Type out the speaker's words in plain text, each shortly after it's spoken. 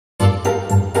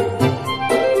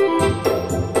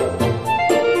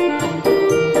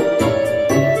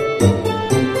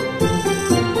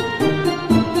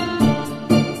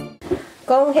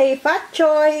Hong Hey Pak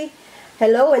Choy!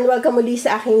 Hello and welcome muli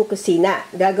sa aking kusina.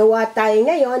 Gagawa tayo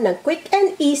ngayon ng quick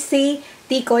and easy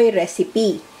tikoy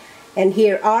recipe. And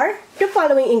here are the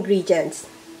following ingredients.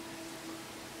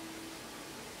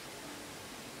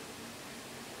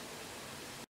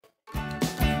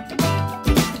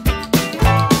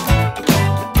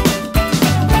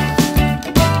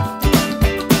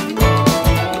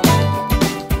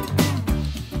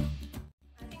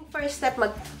 First step,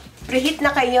 preheat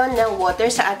na kayo ng water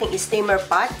sa ating steamer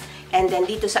pot, and then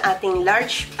dito sa ating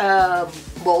large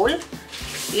bowl,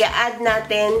 i-add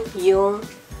natin yung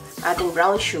ating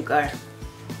brown sugar.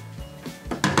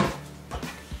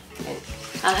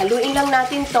 Haluin lang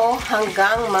natin to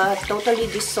hanggang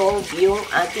totally dissolve yung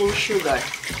ating sugar.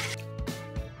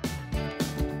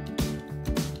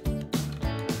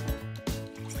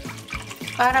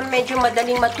 Para medyo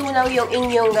madaling matunaw yung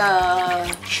inyong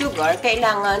sugar,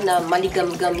 kailangan na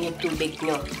maligam-gam yung tubig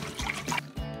nyo.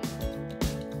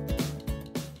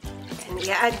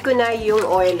 I-add ko na yung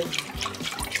oil.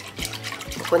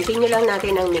 Continue lang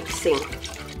natin ang mixing.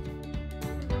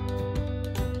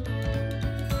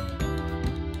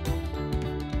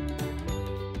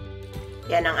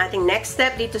 Yan ang ating next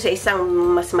step dito sa isang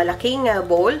mas malaking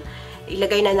bowl.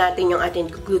 Ilagay na natin yung ating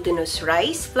glutinous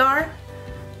rice flour.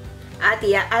 At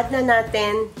i-add na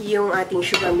natin yung ating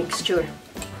sugar mixture.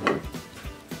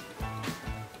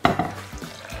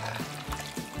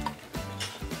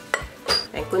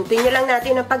 And continue lang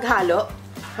natin ang paghalo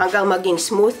hanggang maging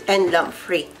smooth and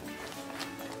lump-free.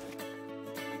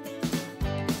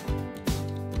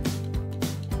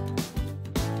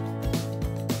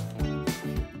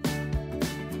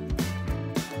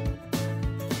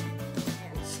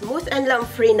 Smooth and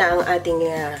lump-free na ang ating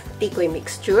tikoy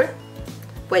mixture.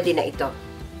 Pwede na ito.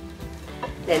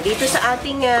 Then, dito sa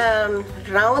ating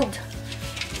round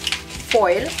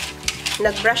foil,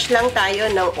 nag-brush lang tayo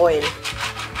ng oil.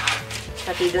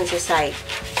 Pati dun sa side.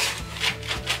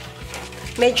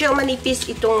 Medyo manipis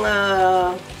itong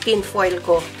tin foil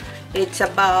ko. It's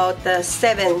about 7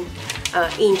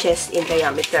 inches in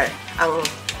diameter ang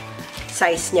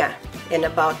size niya. And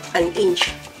about 1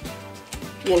 inch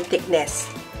yung thickness.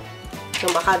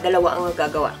 So, baka dalawa ang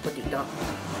gagawa ko dito.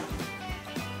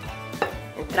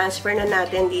 Transfer na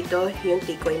natin dito yung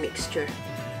tikoy mixture.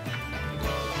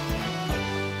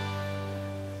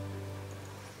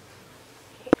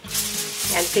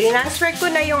 Yan, transfer ko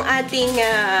na yung ating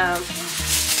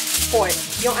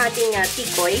yung ating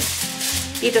tikoy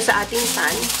dito sa ating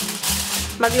pan.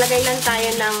 Maglagay lang tayo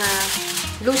ng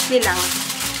loosely lang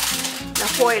na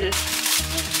foil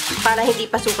para hindi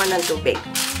pasukan ng tubig.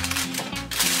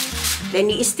 Then,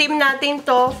 i-steam natin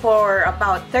to for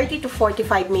about 30 to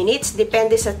 45 minutes.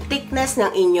 Depende sa thickness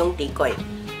ng inyong tikoy.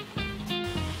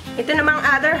 Ito namang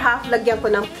other half, lagyan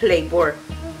ko ng flavor.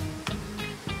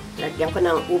 Lagyan ko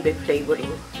ng ube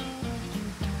flavoring.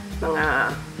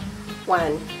 Mga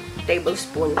 1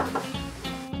 tablespoon.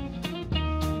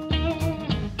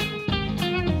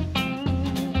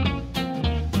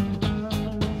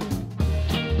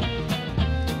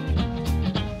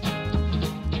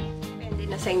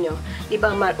 Sa inyo.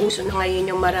 Diba, uso na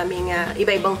ngayon yung maraming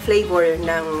iba-ibang flavor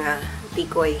ng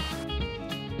tikoy.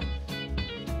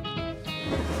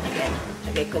 Ayan,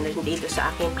 lagay ko na dito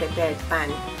sa aking prepared pan.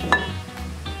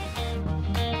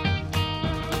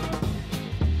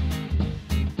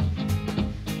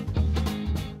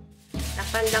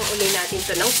 Takpan lang ulit natin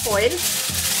to ng foil.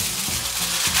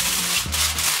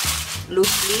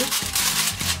 Loosely.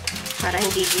 Para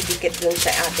hindi didikit dun sa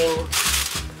ating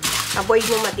avoid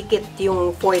mo madikit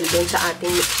yung foil dun sa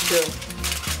ating mixture.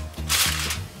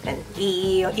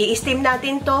 I-steam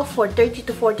natin to for 30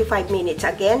 to 45 minutes.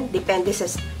 Again, depende sa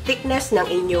thickness ng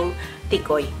inyong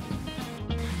tikoy.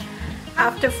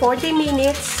 After 40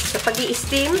 minutes, sa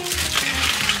pag-i-steam,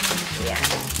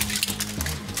 yan.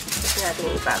 Tapos natin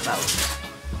ibabaw.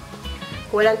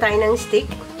 Kulang tayo ng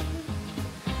stick.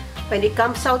 When it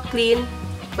comes out clean,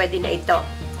 pwede na ito.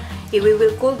 We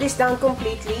will cool this down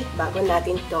completely bago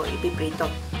natin ito ipiprito.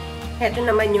 Ito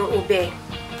naman yung ube.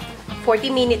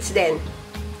 40 minutes din.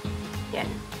 Yan.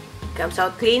 Comes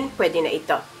out clean, pwede na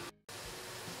ito.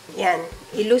 Yan.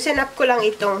 I-loosen up ko lang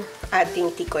itong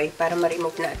ating tikoy para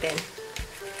ma-remove natin.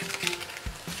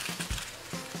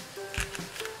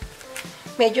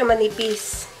 Medyo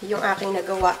manipis yung aking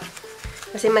nagawa.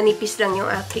 Kasi manipis lang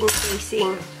yung aking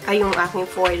casing, ay yung aking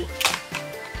foil.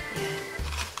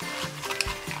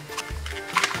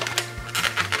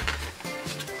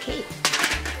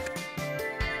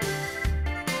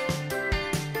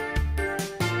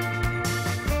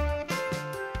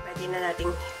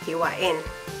 Nating hiwain.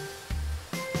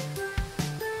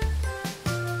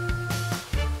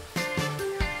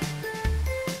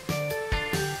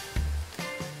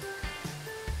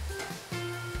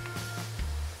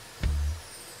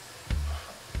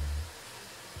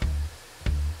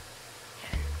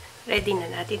 ready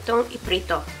na natin itong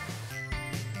iprito.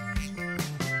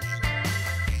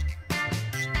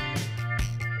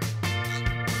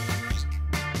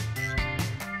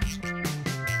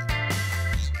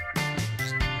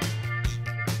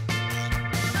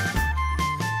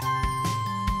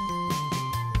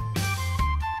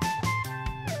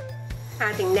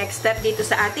 Ating next step dito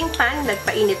sa ating pan,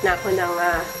 nagpainit na ako ng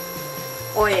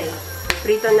oil.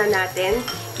 Prito na natin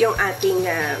yung ating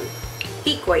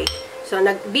tikoy. So,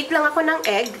 nag-beat lang ako ng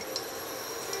egg.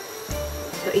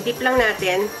 So, i-dip lang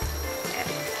natin.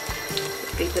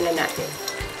 Prito na natin.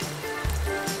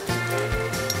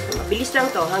 So, mabilis lang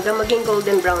to hanggang maging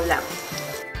golden brown lang.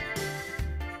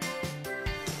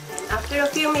 And after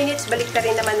a few minutes, balik na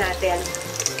rin naman natin.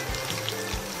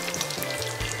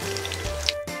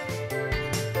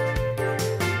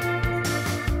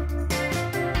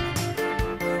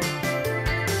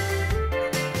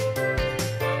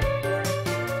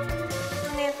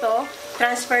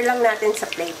 Transfer lang natin sa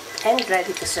plate and ready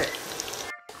to serve.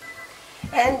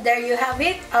 And there you have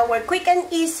it, our quick and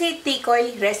easy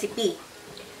tikoy recipe.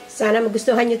 Sana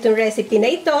magustuhan nyo itong recipe na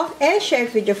ito and share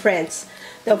it with your friends.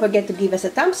 Don't forget to give us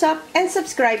a thumbs up and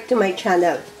subscribe to my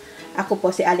channel. Ako po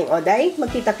si Aling Oday.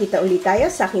 Magkita-kita ulit tayo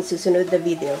sa aking susunod na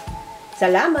video.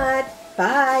 Salamat!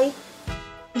 Bye!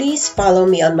 Please follow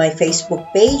me on my Facebook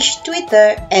page,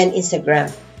 Twitter, and Instagram.